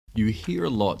You hear a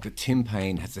lot that Tim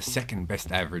Paine has the second best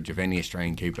average of any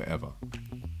Australian keeper ever.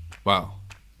 Well,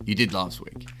 he did last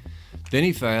week. Then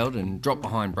he failed and dropped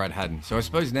behind Brad Haddin, so I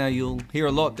suppose now you'll hear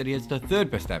a lot that he has the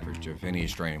third best average of any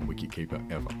Australian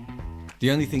wicketkeeper ever.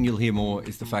 The only thing you'll hear more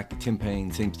is the fact that Tim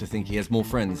Paine seems to think he has more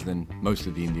friends than most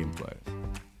of the Indian players.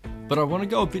 But I want to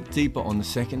go a bit deeper on the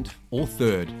second or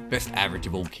third best average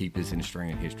of all keepers in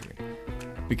Australian history.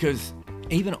 Because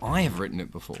even I have written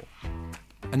it before.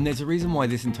 And there's a reason why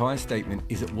this entire statement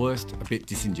is at worst a bit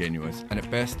disingenuous and at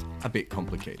best a bit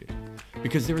complicated.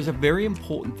 Because there is a very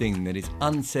important thing that is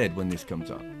unsaid when this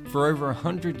comes up. For over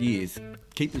 100 years,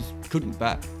 keepers couldn't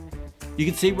bat. You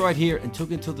can see right here, it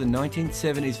took until the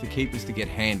 1970s for keepers to get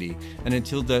handy, and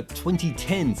until the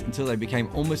 2010s until they became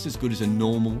almost as good as a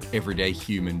normal, everyday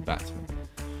human batsman.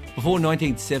 Before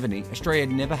 1970, Australia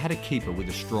had never had a keeper with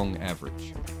a strong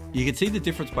average. You can see the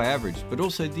difference by average, but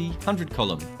also the 100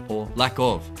 column, or lack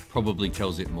of, probably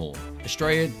tells it more.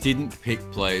 Australia didn't pick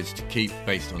players to keep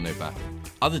based on their batting.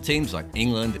 Other teams like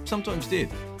England sometimes did.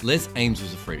 Les Ames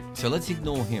was a freak, so let's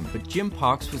ignore him, but Jim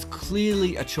Parks was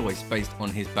clearly a choice based on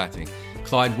his batting.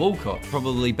 Clyde Walcott,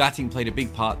 probably batting played a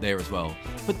big part there as well.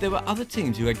 But there were other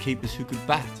teams who had keepers who could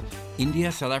bat.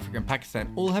 India, South Africa and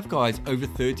Pakistan all have guys over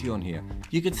 30 on here.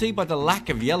 You can see by the lack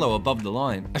of yellow above the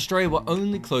line, Australia were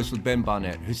only close with Ben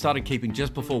Barnett, who started keeping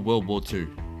just before World War II.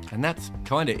 And that's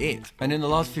kinda it. And in the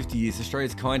last 50 years,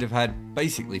 Australia's kind of had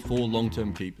basically 4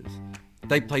 long-term keepers.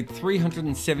 They played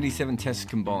 377 tests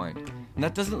combined, and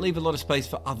that doesn't leave a lot of space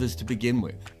for others to begin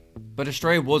with. But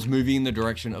Australia was moving in the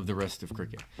direction of the rest of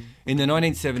cricket. In the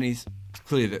 1970s, it's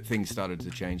clear that things started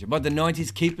to change. By the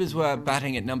 90s, keepers were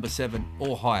batting at number 7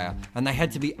 or higher, and they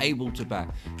had to be able to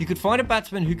bat. You could find a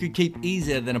batsman who could keep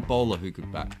easier than a bowler who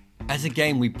could bat. As a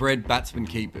game, we bred batsman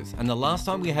keepers, and the last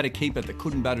time we had a keeper that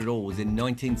couldn't bat at all was in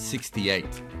 1968.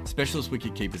 Specialist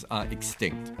wicket keepers are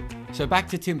extinct. So back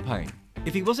to Tim Paine.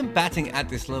 If he wasn't batting at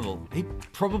this level, he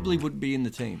probably would be in the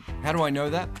team. How do I know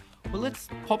that? Well, let's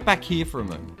pop back here for a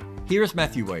moment. Here is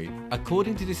Matthew Wade.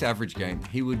 According to this average game,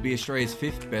 he would be Australia's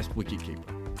 5th best wicketkeeper.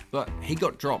 But he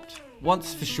got dropped.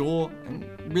 Once for sure, and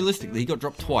realistically, he got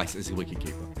dropped twice as a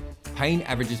wicketkeeper. Paine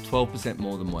averages 12%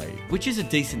 more than Wade, which is a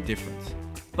decent difference.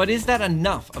 But is that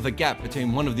enough of a gap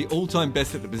between one of the all-time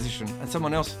best at the position and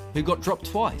someone else who got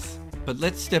dropped twice? But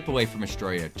let's step away from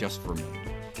Australia just for a moment.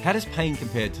 How does Paine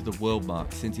compare to the world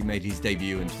mark since he made his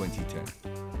debut in 2010?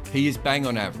 He is bang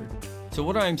on average. So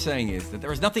what I am saying is that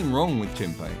there is nothing wrong with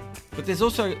Tim Paine, but there's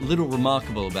also little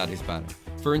remarkable about his batting.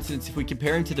 For instance, if we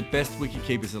compare him to the best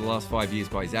wicketkeepers of the last 5 years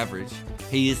by his average,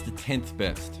 he is the 10th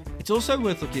best. It's also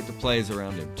worth looking at the players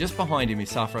around him. Just behind him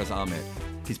is Sarfaraz Ahmed,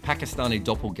 his Pakistani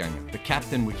doppelganger, the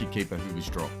captain wicketkeeper who was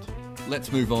dropped.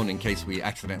 Let's move on in case we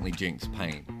accidentally jinx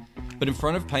Paine. But in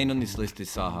front of Paine on this list is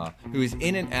Saha, who is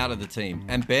in and out of the team,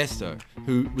 and Bairstow,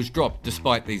 who was dropped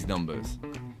despite these numbers.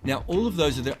 Now, all of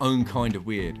those are their own kind of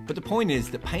weird, but the point is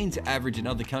that Paine's average in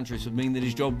other countries would mean that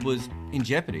his job was in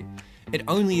jeopardy. It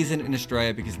only isn't in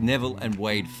Australia because Neville and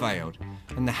Wade failed,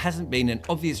 and there hasn't been an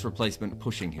obvious replacement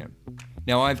pushing him.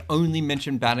 Now, I've only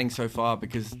mentioned batting so far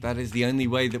because that is the only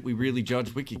way that we really judge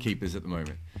wicketkeepers at the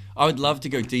moment. I would love to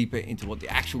go deeper into what the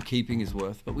actual keeping is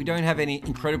worth, but we don't have any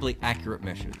incredibly accurate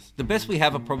measures. The best we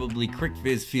have are probably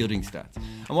CricViz fielding stats,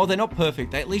 and while they're not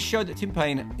perfect, they at least show that Tim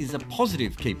Paine is a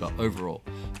positive keeper overall.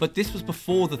 But this was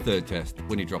before the 3rd test,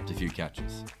 when he dropped a few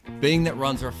catches. Being that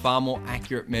runs are a far more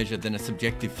accurate measure than a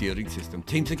subjective fielding system,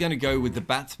 teams are going to go with the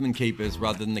batsman keepers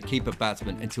rather than the keeper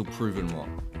batsman until proven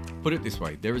wrong. Put it this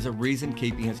way, there is a reason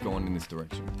keeping has gone in this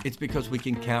direction. It's because we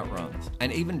can count runs,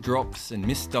 and even drops and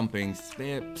missed stumpings,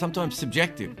 they're sometimes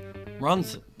subjective.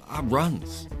 Runs are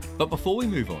runs. But before we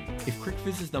move on, if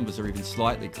CricViz's numbers are even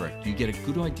slightly correct, you get a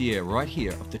good idea right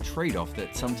here of the trade-off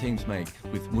that some teams make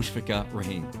with Mushfiqur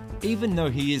Rahim. Even though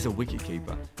he is a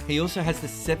wicketkeeper, he also has the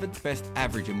 7th best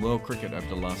average in world cricket over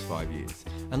the last 5 years.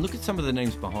 And look at some of the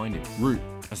names behind him: Root,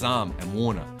 Azam and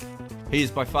Warner. He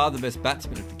is by far the best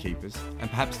batsman of the keepers, and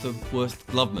perhaps the worst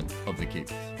gloveman of the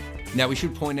keepers. Now, we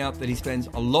should point out that he spends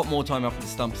a lot more time up at the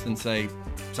stumps than, say,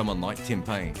 someone like Tim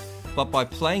Paine. But by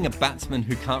playing a batsman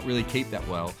who can't really keep that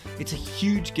well, it's a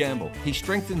huge gamble. He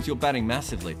strengthens your batting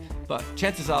massively, but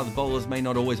chances are the bowlers may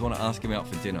not always want to ask him out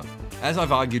for dinner. As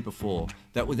I've argued before,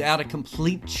 that without a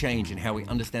complete change in how we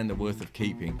understand the worth of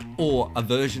keeping, or a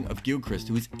version of Gilchrist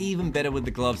who is even better with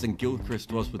the gloves than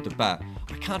Gilchrist was with the bat,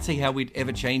 I can't see how we'd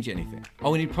ever change anything.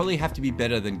 Oh, and he'd probably have to be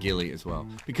better than Gilly as well,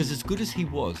 because as good as he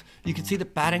was, you could see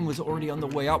that batting was already on the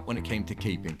way up when it came to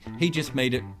keeping. He just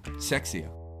made it sexier.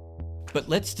 But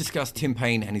let's discuss Tim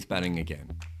Paine and his batting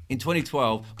again. In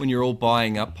 2012, when you're all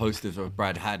buying up posters of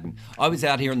Brad Haddin, I was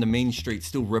out here on the mean street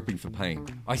still ripping for Paine.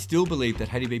 I still believe that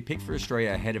had he been picked for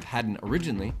Australia ahead of Haddin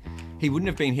originally, he wouldn't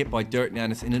have been hit by Dirk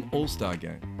Nannes in an All-Star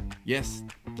game. Yes,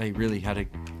 they really had an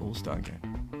All-Star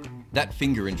game. That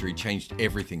finger injury changed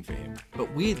everything for him,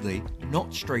 but weirdly,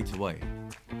 not straight away.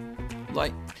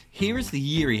 Like, here is the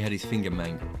year he had his finger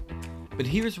mangled. But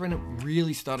here is when it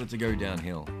really started to go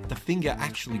downhill. The finger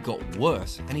actually got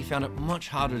worse, and he found it much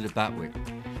harder to bat with.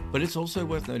 But it's also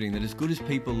worth noting that as good as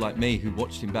people like me who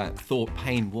watched him bat thought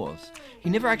Paine was, he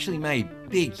never actually made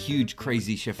big, huge,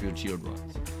 crazy Sheffield Shield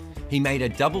runs. He made a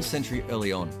double century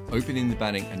early on, opening the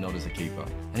batting and not as a keeper,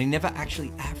 and he never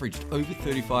actually averaged over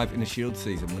 35 in a Shield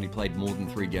season when he played more than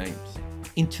 3 games.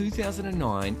 In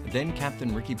 2009, then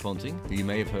captain Ricky Ponting, who you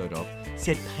may have heard of,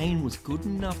 said Paine was good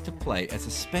enough to play as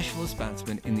a specialist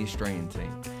batsman in the Australian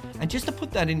team. And just to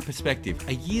put that in perspective,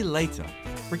 a year later,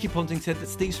 Ricky Ponting said that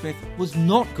Steve Smith was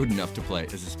not good enough to play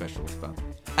as a specialist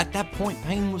batsman. At that point,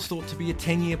 Paine was thought to be a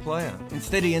 10-year player.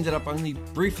 Instead, he ended up only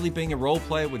briefly being a role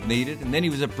player with needed, and then he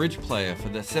was a bridge player for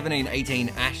the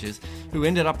 17-18 Ashes, who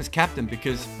ended up as captain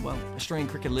because, well, Australian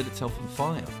cricket lit itself on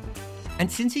fire.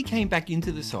 And since he came back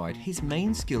into the side, his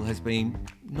main skill has been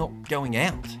not going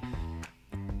out.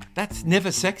 That's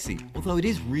never sexy, although it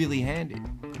is really handy.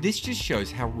 This just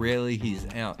shows how rarely he is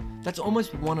out. That's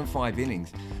almost 1 in 5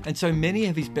 innings, and so many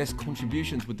of his best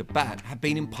contributions with the bat have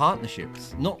been in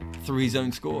partnerships, not through his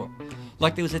own score.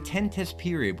 Like there was a 10-test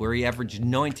period where he averaged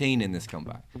 19 in this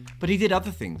comeback, but he did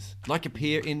other things, like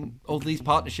appear in all these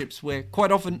partnerships where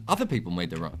quite often other people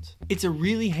made the runs. It's a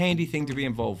really handy thing to be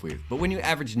involved with, but when you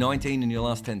average 19 in your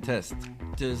last 10 tests,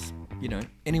 does,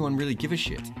 anyone really give a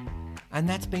shit? And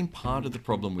that's been part of the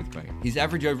problem with Paine. His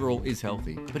average overall is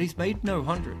healthy, but he's made no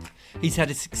hundreds. He's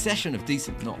had a succession of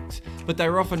decent knocks, but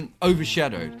they're often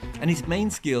overshadowed, and his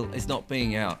main skill is not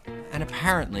being out. And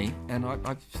apparently, and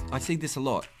I see this a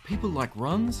lot, people like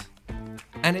runs,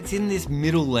 and it's in this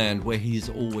middle land where he's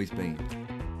always been.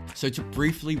 So to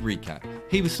briefly recap,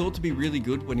 he was thought to be really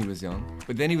good when he was young,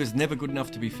 but then he was never good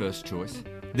enough to be first choice.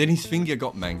 Then his finger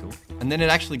got mangled, and then it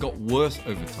actually got worse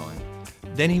over time.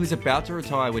 Then he was about to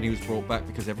retire when he was brought back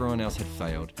because everyone else had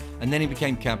failed, and then he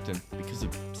became captain because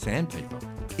of sandpaper.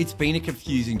 It's been a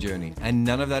confusing journey, and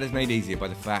none of that is made easier by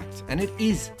the fact, and it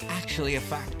is actually a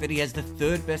fact, that he has the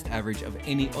 3rd best average of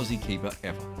any Aussie keeper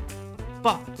ever.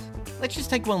 But let's just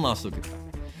take one last look at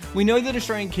that. We know that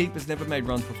Australian keepers never made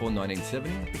runs before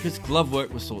 1970 because glove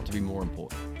work was thought to be more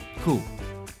important. Cool,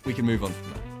 we can move on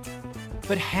from that.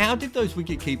 But how did those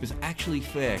wicket keepers actually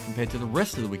fare compared to the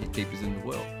rest of the wicket keepers in the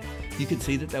world? You could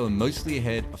see that they were mostly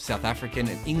ahead of South African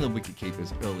and England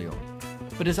wicketkeepers early on.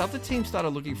 But as other teams started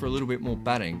looking for a little bit more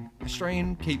batting,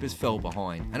 Australian keepers fell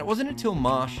behind. And it wasn't until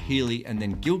Marsh, Healy and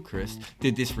then Gilchrist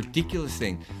did this ridiculous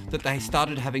thing that they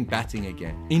started having batting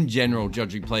again. In general,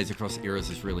 judging players across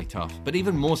eras is really tough, but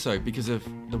even more so because of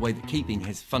the way that keeping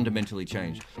has fundamentally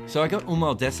changed. So I got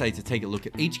Umar Desai to take a look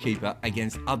at each keeper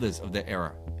against others of their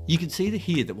era. You can see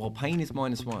here that while Paine is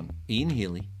 -1, Ian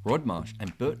Healy, Rod Marsh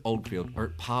and Bert Oldfield are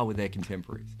at par with their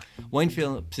contemporaries. Wayne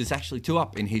Phillips is actually 2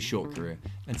 up in his short career,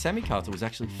 and Sammy Carter was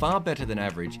actually far better than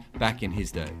average back in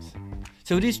his days.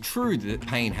 So it is true that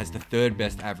Paine has the 3rd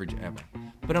best average ever,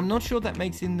 but I'm not sure that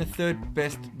makes him the 3rd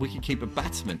best wicketkeeper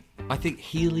batsman. I think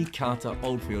Healy, Carter,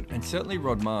 Oldfield and certainly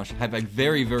Rod Marsh have a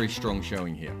very, very strong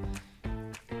showing here.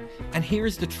 And here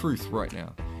is the truth right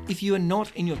now. If you are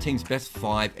not in your team's best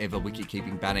 5 ever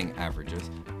wicket-keeping batting averages,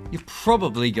 you're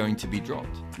probably going to be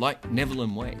dropped, like Neville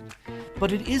and Wade.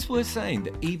 But it is worth saying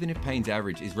that even if Paine's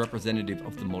average is representative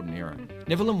of the modern era,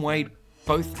 Neville and Wade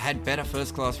both had better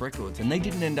first-class records, and they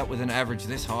didn't end up with an average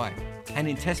this high. And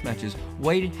in test matches,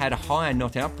 Wade had a higher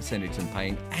not-out percentage than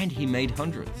Paine, and he made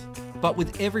hundreds. But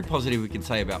with every positive we can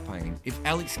say about Paine, if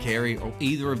Alex Carey or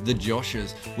either of the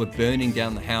Joshes were burning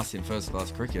down the house in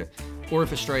first-class cricket, or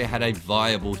if Australia had a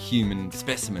viable human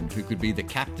specimen who could be the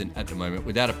captain at the moment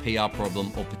without a PR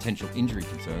problem or potential injury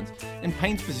concerns, then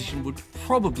Paine's position would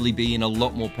probably be in a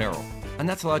lot more peril. And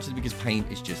that's largely because Paine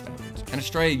is just average, and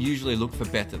Australia usually look for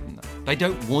better than that. They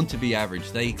don't want to be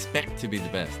average, they expect to be the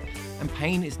best. And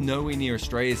Paine is nowhere near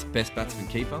Australia's best batsman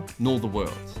keeper, nor the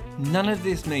world's. None of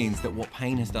this means that what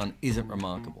Paine has done isn't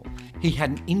remarkable. He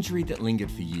had an injury that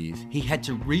lingered for years. He had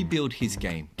to rebuild his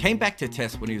game, came back to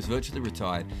Test when he was virtually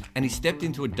retired, and he stepped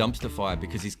into a dumpster fire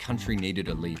because his country needed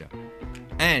a leader.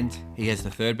 And he has the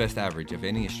 3rd best average of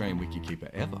any Australian wicketkeeper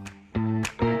ever.